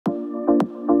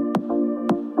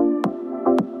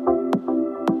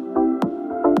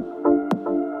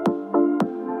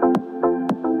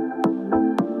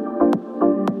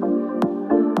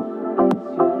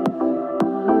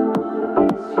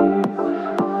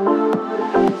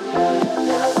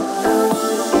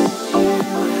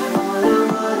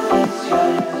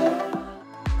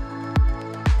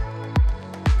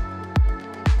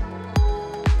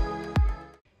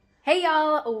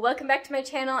y'all, welcome back to my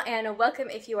channel and welcome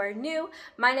if you are new.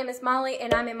 My name is Molly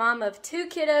and I'm a mom of 2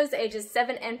 kiddos ages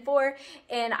 7 and 4,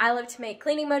 and I love to make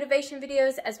cleaning motivation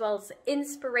videos as well as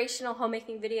inspirational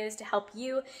homemaking videos to help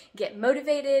you get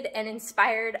motivated and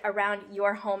inspired around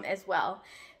your home as well.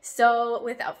 So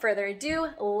without further ado,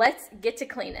 let's get to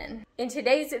cleaning. In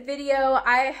today's video,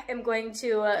 I am going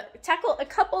to tackle a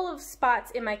couple of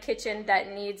spots in my kitchen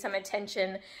that need some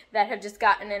attention, that have just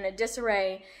gotten in a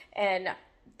disarray and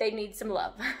they need some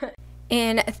love.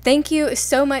 And thank you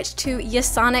so much to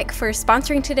Yasonic for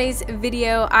sponsoring today's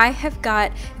video. I have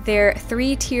got their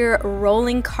 3-tier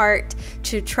rolling cart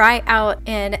to try out,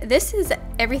 and this is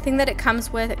everything that it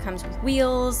comes with. It comes with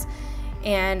wheels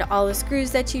and all the screws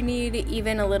that you need,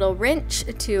 even a little wrench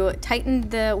to tighten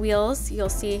the wheels. You'll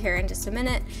see here in just a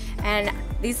minute. And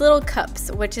these little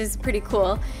cups, which is pretty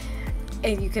cool.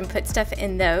 And you can put stuff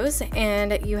in those,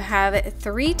 and you have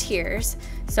 3 tiers.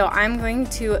 So I'm going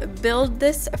to build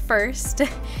this first,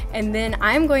 and then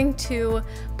I'm going to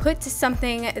put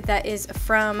something that is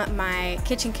from my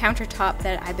kitchen countertop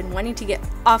that I've been wanting to get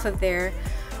off of there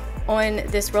on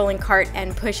this rolling cart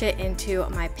and push it into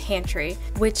my pantry,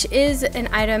 which is an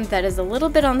item that is a little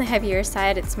bit on the heavier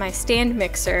side. It's my stand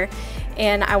mixer,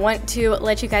 and I want to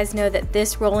let you guys know that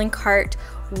this rolling cart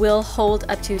will hold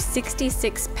up to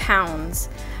 66 pounds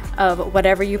of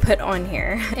whatever you put on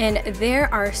here. And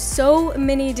there are so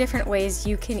many different ways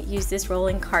you can use this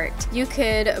rolling cart. You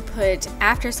could put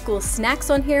after school snacks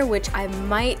on here, which I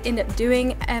might end up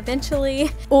doing eventually,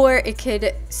 or it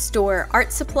could store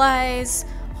art supplies,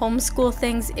 homeschool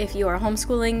things if you are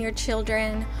homeschooling your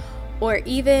children, or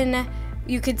even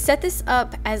you could set this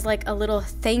up as like a little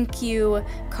thank you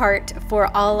cart for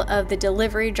all of the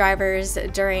delivery drivers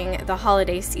during the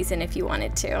holiday season if you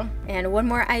wanted to. And one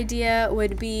more idea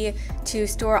would be to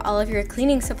store all of your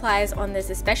cleaning supplies on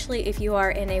this, especially if you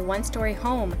are in a 1-story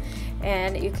home,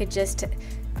 and you could just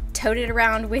tote it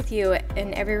around with you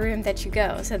in every room that you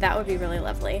go. So that would be really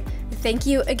lovely. Thank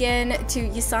you again to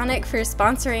Yasonic for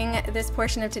sponsoring this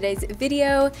portion of today's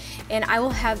video, and I will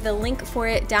have the link for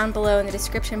it down below in the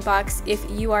description box if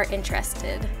you are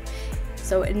interested.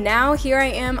 So now here I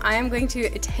am going to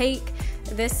take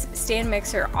this stand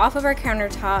mixer off of our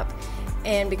countertop,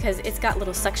 and because it's got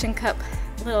little suction cup,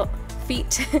 little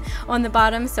feet on the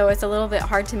bottom, so it's a little bit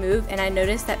hard to move, and I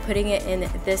noticed that putting it in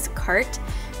this cart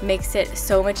makes it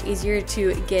so much easier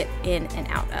to get in and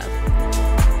out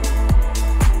of.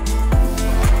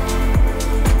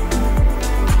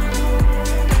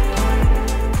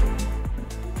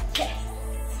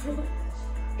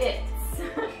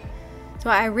 So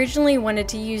I originally wanted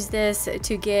to use this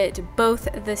to get both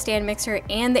the stand mixer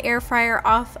and the air fryer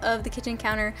off of the kitchen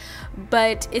counter,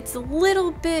 but it's a little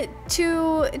bit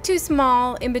too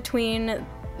small in between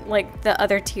like the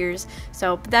other tiers,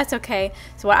 so that's okay.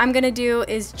 So what I'm gonna do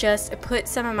is just put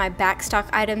some of my back stock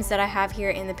items that I have here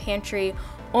in the pantry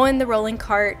on the rolling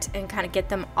cart and kind of get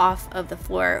them off of the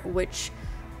floor, which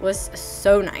was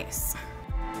so nice.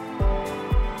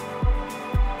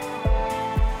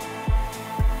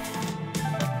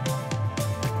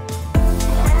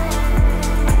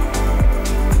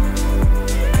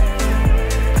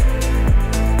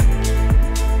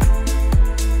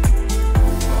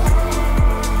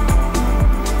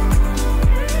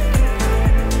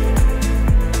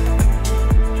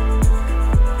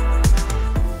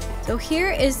 So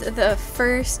here is the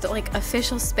first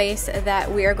official space that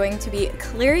we are going to be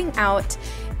clearing out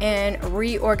and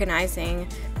reorganizing,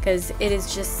 because it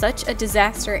is just such a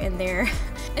disaster in there.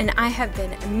 And I have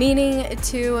been meaning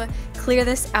to clear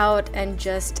this out and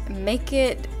just make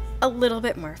it a little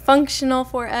bit more functional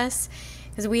for us,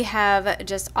 because we have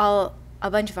just a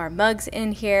bunch of our mugs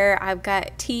in here. I've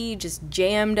got tea just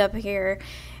jammed up here,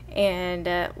 and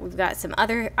we've got some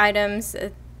other items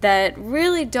that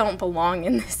really don't belong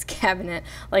in this cabinet,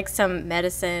 like some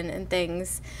medicine and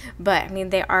things. But I mean,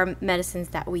 they are medicines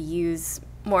that we use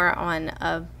more on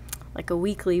a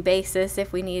weekly basis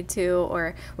if we need to,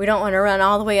 or we don't want to run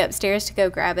all the way upstairs to go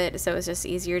grab it, so it's just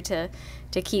easier to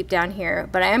keep down here.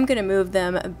 But I am going to move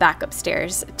them back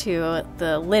upstairs to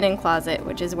the linen closet,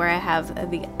 which is where I have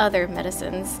the other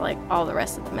medicines, like all the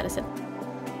rest of the medicine.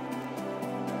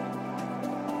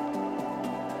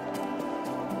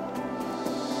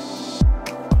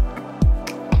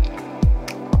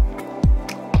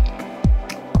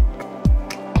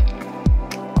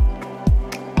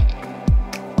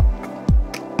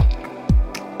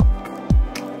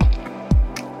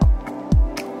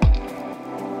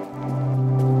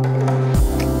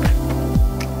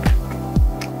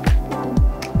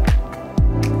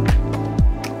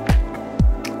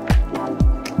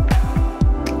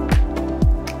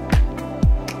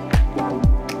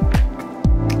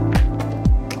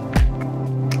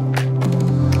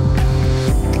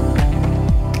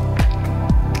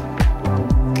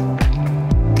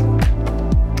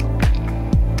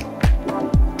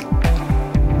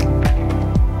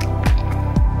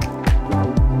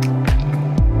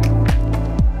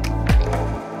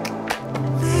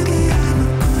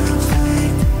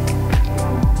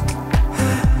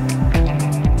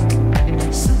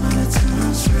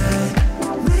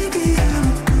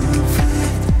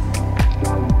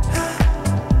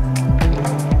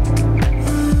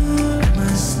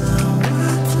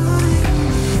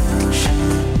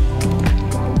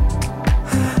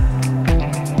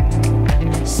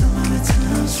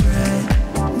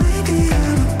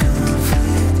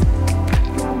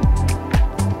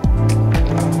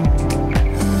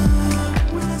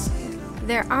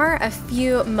 are a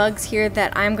few mugs here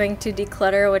that I'm going to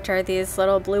declutter, which are these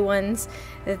little blue ones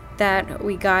that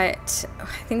we got. I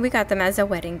think we got them as a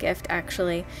wedding gift,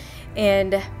 actually.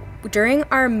 And during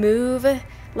our move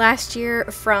last year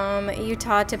from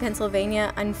Utah to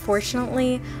Pennsylvania,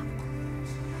 unfortunately,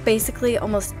 basically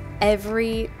almost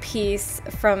every piece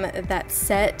from that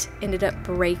set ended up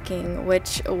breaking,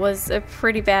 which was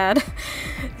pretty bad.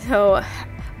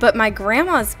 But my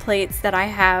grandma's plates that I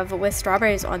have with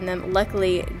strawberries on them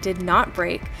luckily did not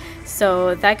break.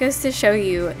 So that goes to show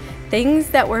you, things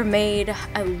that were made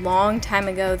a long time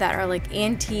ago that are like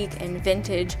antique and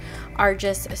vintage are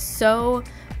just so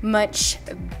much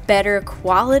better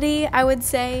quality, I would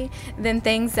say, than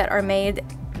things that are made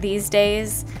these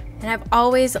days. And I've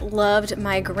always loved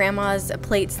my grandma's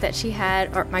plates that she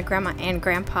had, or my grandma and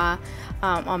grandpa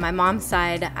on my mom's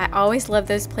side. I always loved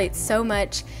those plates so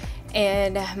much.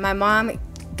 And my mom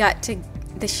got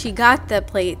the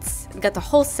plates, got the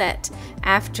whole set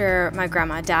after my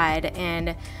grandma died,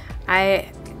 and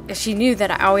she knew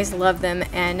that I always loved them,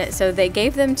 and so they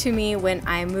gave them to me when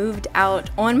I moved out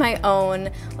on my own,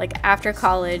 like after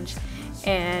college,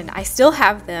 and I still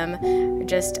have them.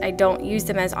 I don't use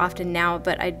them as often now,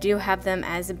 but I do have them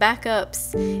as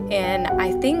backups, and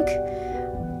I think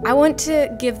I want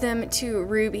to give them to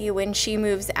Ruby when she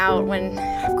moves out, when,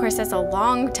 of course, that's a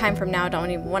long time from now. I don't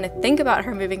even want to think about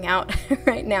her moving out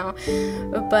right now.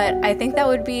 But I think that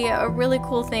would be a really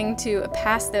cool thing to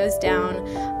pass those down.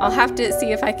 I'll have to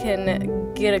see if I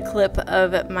can get a clip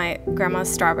of my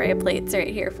grandma's strawberry plates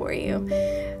right here for you.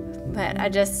 But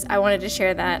I wanted to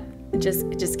share that. It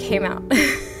just came out.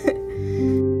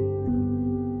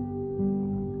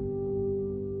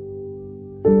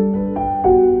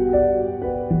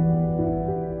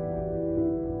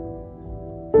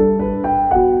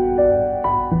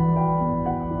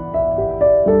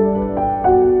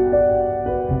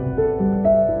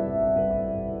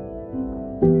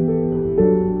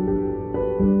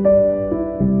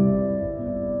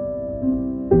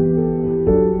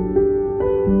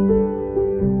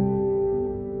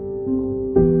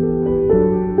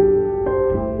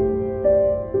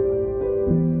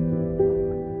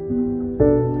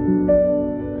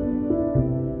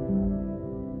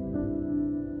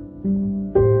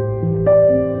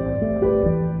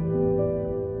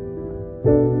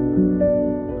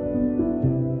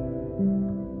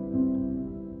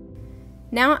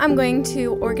 Now I'm going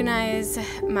to organize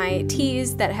my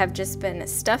teas that have just been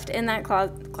stuffed in that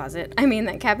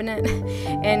that cabinet,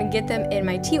 and get them in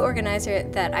my tea organizer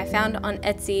that I found on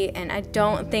Etsy, and I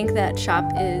don't think that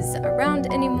shop is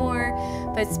around anymore.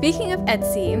 But speaking of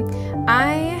Etsy,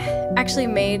 I actually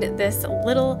made this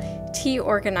little tea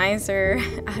organizer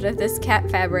out of this cat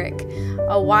fabric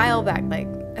a while back, like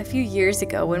a few years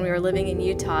ago when we were living in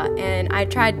Utah, and I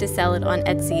tried to sell it on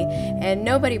Etsy and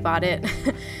nobody bought it.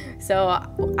 So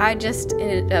I just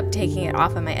ended up taking it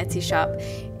off of my Etsy shop,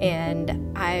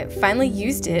 and I finally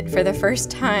used it for the first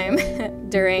time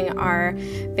during our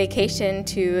vacation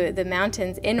to the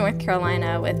mountains in North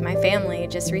Carolina with my family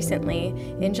just recently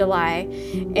in July.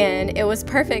 And it was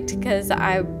perfect because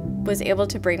I was able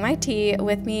to bring my tea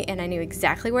with me, and I knew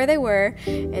exactly where they were,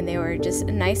 and they were just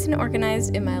nice and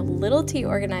organized in my little tea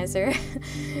organizer.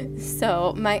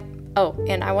 So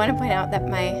and I want to point out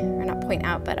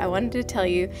that I wanted to tell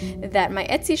you that my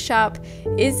Etsy shop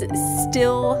is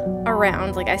still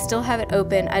around. Like, I still have it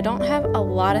open. I don't have a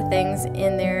lot of things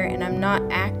in there, and I'm not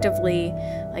actively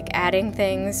like adding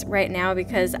things right now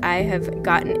because I have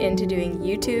gotten into doing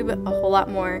YouTube a whole lot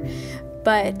more.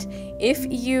 But if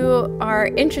you are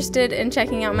interested in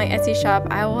checking out my Etsy shop,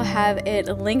 I will have it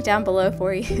linked down below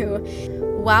for you.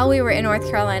 While we were in North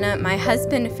Carolina, my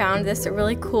husband found this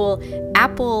really cool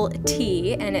apple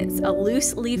tea, and it's a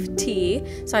loose leaf tea,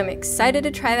 so I'm excited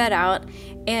to try that out.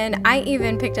 And I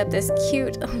even picked up this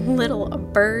cute little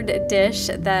bird dish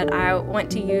that I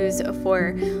want to use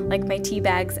for like my tea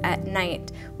bags at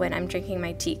night when I'm drinking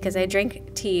my tea, because I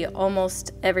drink tea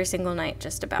almost every single night,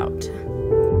 just about.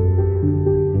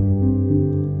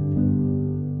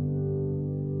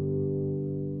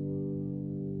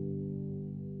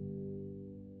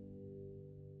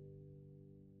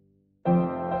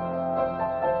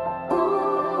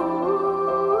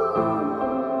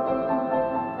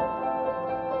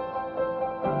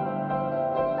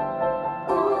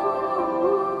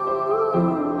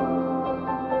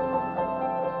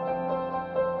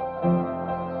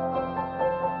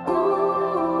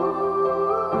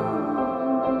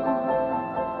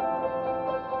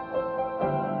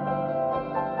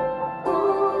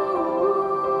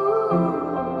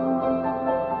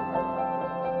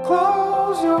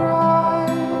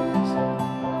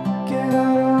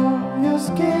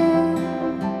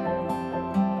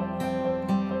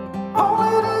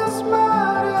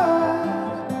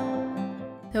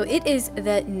 it is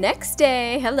the next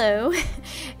day, hello,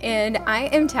 and I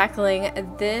am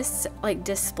tackling this like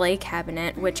display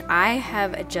cabinet, which I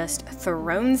have just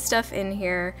thrown stuff in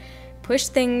here,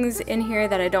 pushed things in here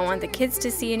that I don't want the kids to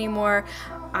see anymore.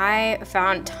 I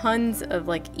found tons of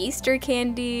like Easter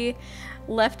candy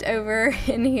left over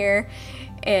in here,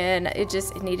 and it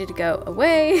needed to go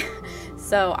away.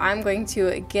 So I'm going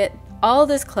to get all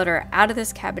this clutter out of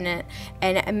this cabinet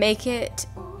and make it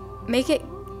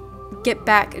get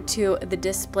back to the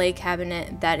display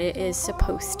cabinet that it is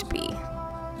supposed to be.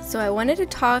 So I wanted to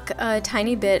talk a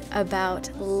tiny bit about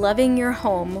loving your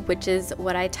home, which is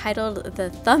what I titled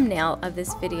the thumbnail of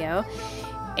this video.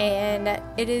 And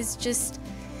it is just,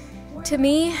 to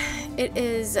me, it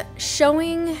is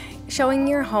showing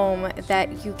your home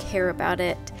that you care about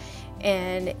it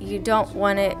and you don't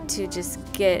want it to just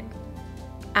get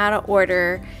out of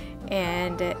order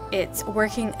and it's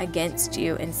working against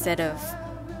you instead of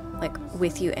like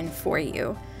with you and for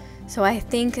you. So I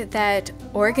think that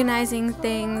organizing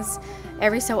things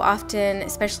every so often,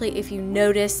 especially if you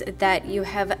notice that you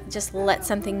have just let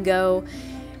something go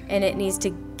and it needs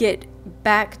to get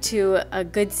back to a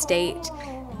good state,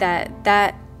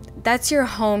 that's your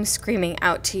home screaming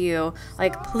out to you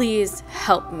like, please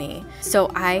help me so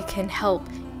I can help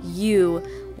you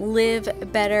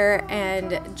live better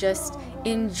and just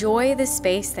enjoy the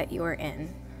space that you are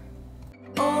in.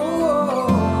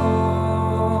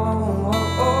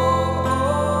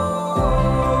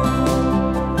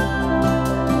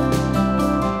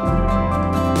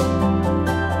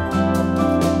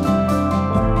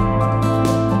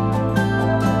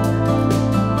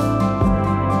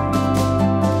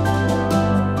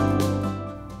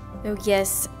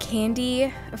 Yes,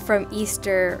 candy from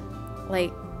Easter,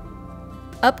 like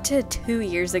up to 2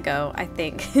 years ago, I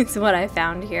think, is what I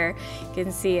found here. You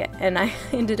can see it. And I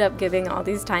ended up giving all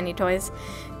these tiny toys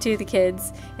to the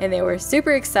kids, and they were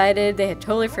super excited. They had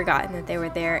totally forgotten that they were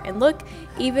there. And look,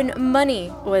 even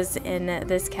money was in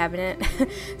this cabinet.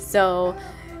 So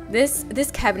this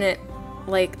cabinet,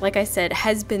 like I said,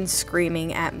 has been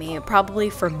screaming at me probably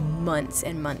for months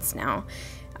and months now.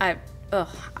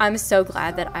 I'm so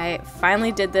glad that I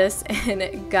finally did this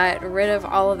and got rid of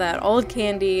all of that old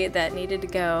candy that needed to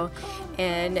go,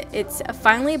 and it's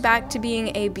finally back to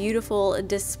being a beautiful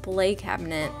display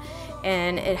cabinet.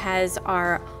 And it has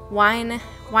our wine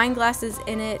glasses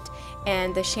in it,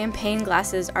 and the champagne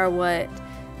glasses are what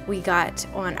we got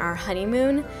on our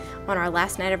honeymoon. On our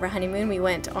last night of our honeymoon, we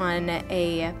went on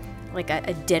a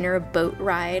dinner boat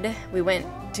ride. We went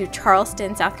to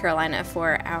Charleston, South Carolina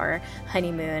for our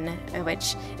honeymoon,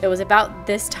 which it was about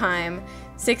this time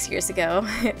 6 years ago.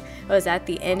 It was at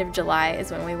the end of July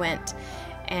is when we went,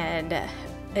 and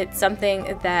it's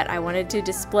something that I wanted to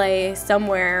display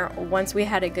somewhere once we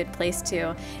had a good place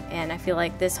to, and I feel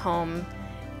like this home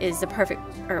is the perfect,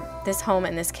 or this home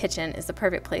and this kitchen is the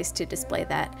perfect place to display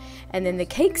that. And then the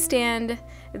cake stand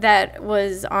that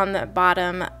was on the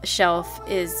bottom shelf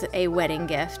is a wedding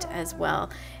gift as well.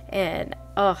 And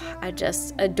oh, I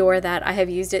just adore that. I have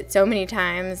used it so many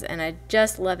times and I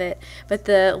just love it. But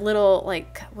the little,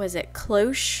 like, was it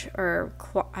cloche or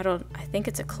I think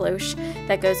it's a cloche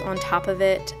that goes on top of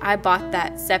it. I bought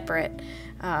that separate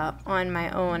on my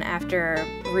own after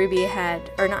Ruby had,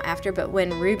 or not after, but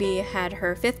when Ruby had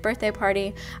her 5th birthday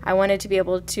party. I wanted to be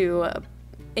able to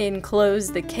enclose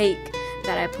the cake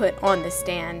that I put on the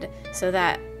stand. So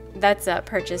that's a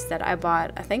purchase that I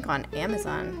bought, I think, on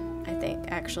Amazon. I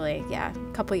think, actually, yeah,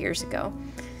 a couple years ago.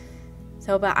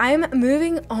 So, but I'm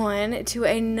moving on to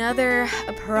another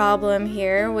problem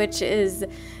here, which is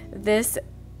this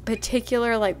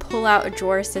particular like pull-out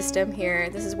drawer system here.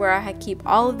 This is where I keep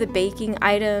all of the baking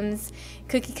items,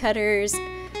 cookie cutters,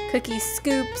 cookie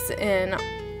scoops, and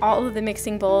all of the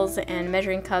mixing bowls and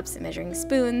measuring cups and measuring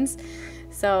spoons.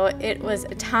 So it was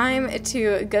time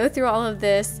to go through all of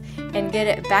this and get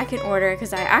it back in order,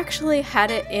 because I actually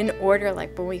had it in order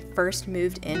like when we first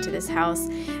moved into this house,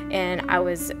 and I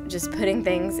was just putting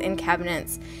things in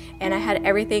cabinets and I had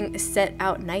everything set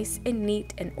out nice and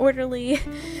neat and orderly.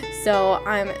 So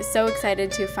I'm so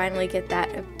excited to finally get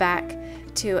that back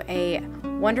to a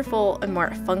wonderful and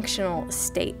more functional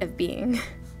state of being.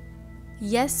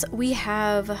 Yes, we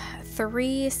have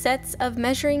 3 sets of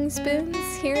measuring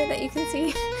spoons here that you can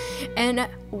see, and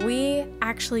we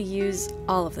actually use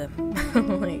all of them.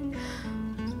 Like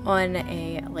on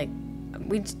a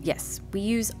we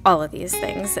use all of these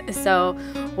things. So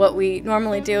what we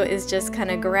normally do is just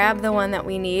kind of grab the one that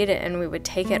we need, and we would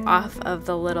take it off of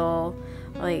the little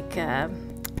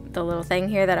the little thing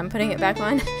here that I'm putting it back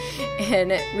on,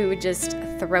 and we would just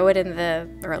throw it in the,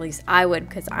 or at least I would,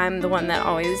 because I'm the one that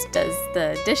always does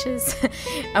the dishes.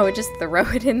 I would just throw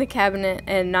it in the cabinet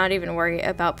and not even worry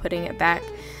about putting it back.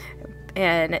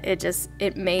 And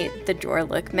it made the drawer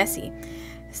look messy.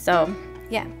 So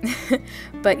yeah,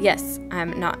 but yes,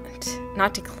 I'm not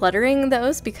decluttering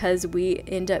those because we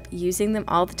end up using them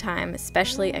all the time,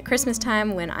 especially at Christmas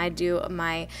time when I do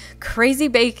my crazy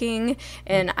baking,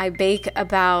 and I bake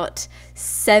about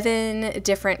 7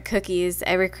 different cookies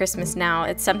every Christmas now.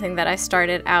 It's something that I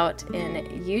started out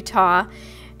in Utah,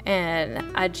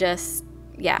 and I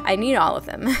need all of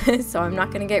them, so I'm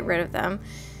not gonna get rid of them.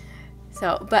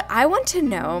 So, but I want to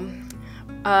know,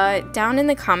 down in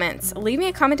the comments, leave me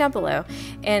a comment down below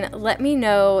and let me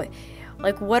know,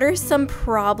 like, what are some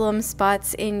problem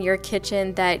spots in your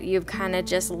kitchen that you've kind of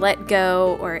just let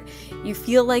go, or you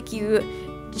feel like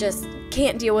you just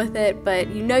can't deal with it, but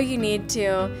you know you need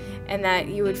to, and that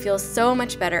you would feel so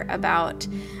much better about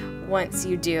once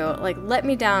you do. Like, let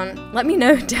me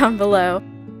know down below.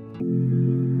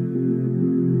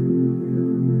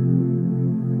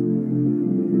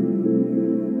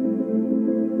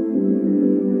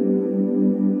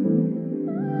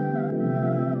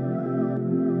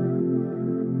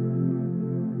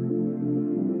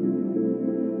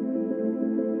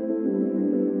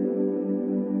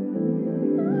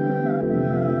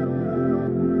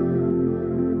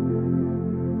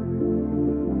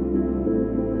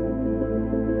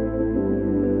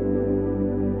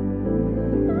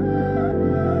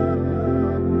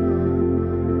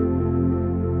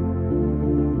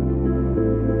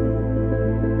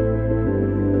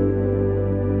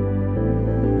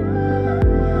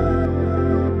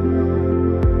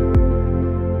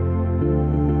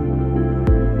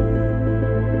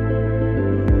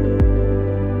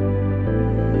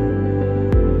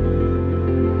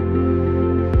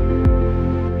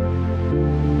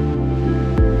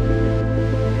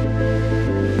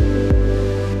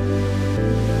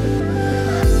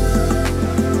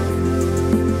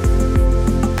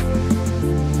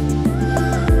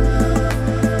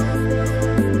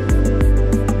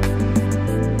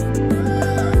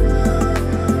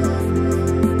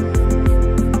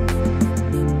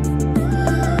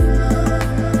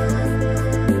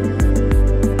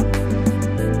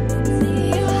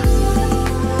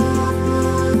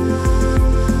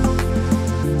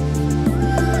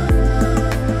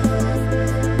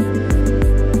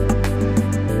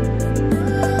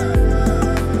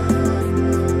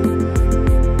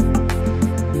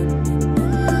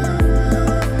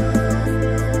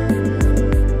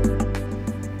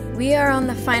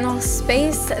 Final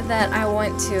space that I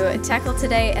want to tackle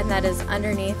today, and that is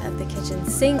underneath of the kitchen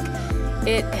sink.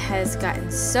 It has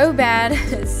gotten so bad,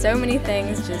 so many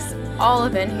things just all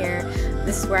up in here.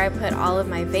 This is where I put all of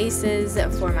my vases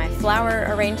for my flower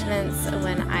arrangements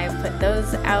when I put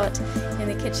those out in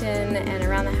the kitchen and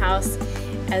around the house,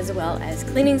 as well as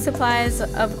cleaning supplies,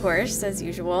 of course, as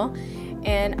usual.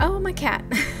 And oh, my cat,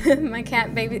 my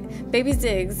cat baby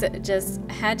Ziggs just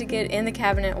had to get in the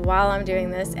cabinet while I'm doing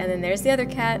this. And then there's the other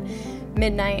cat,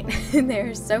 Midnight.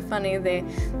 They're so funny.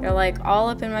 They're like all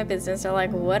up in my business. They're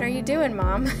like, what are you doing,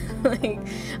 Mom? Like,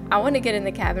 I want to get in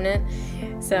the cabinet.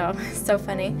 So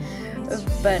funny.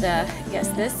 But yes,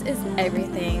 this is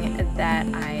everything that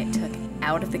I took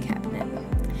out of the cabinet.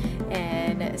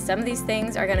 And some of these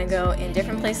things are gonna go in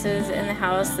different places in the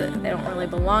house. They don't really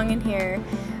belong in here.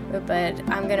 But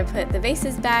I'm gonna put the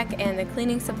vases back and the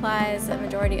cleaning supplies, the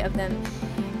majority of them,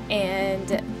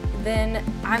 and then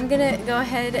I'm gonna go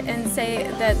ahead and say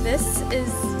that this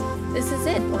is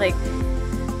it. Like,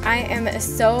 I am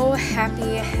so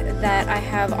happy that I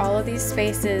have all of these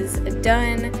spaces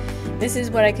done. This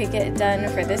is what I could get done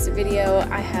for this video.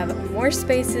 I have more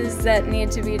spaces that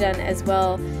need to be done as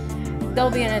well.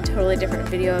 They'll be in a totally different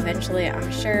video eventually,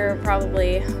 I'm sure,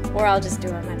 probably, or I'll just do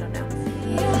them, I don't know.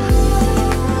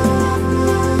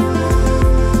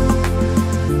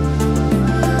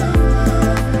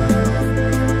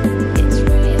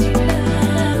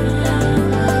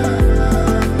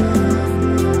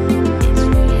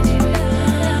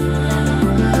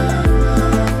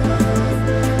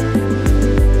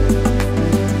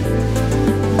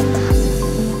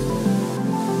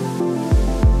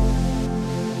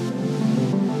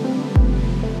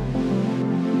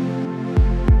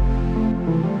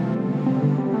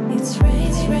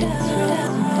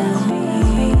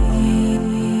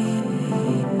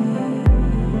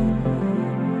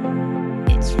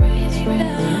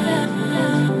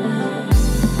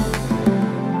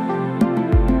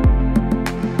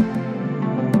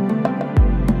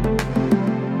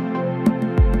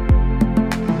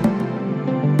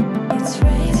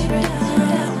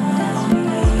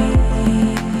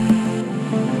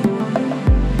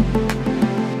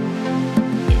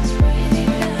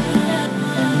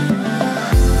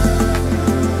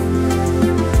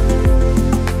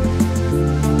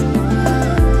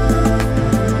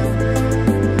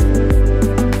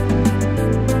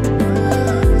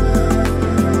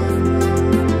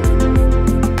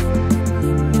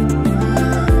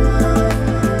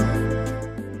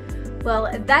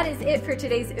 it for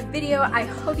today's video. I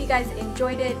hope you guys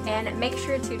enjoyed it, and make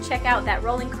sure to check out that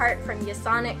rolling cart from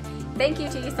Yasonic. Thank you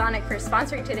to Yasonic for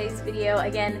sponsoring today's video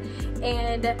again,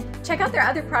 and check out their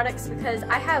other products because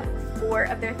I have 4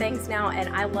 of their things now and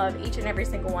I love each and every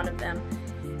single one of them.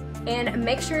 And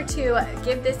make sure to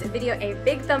give this video a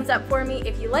big thumbs up for me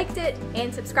if you liked it,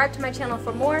 and subscribe to my channel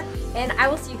for more, and I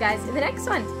will see you guys in the next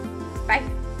one.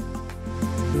 Bye!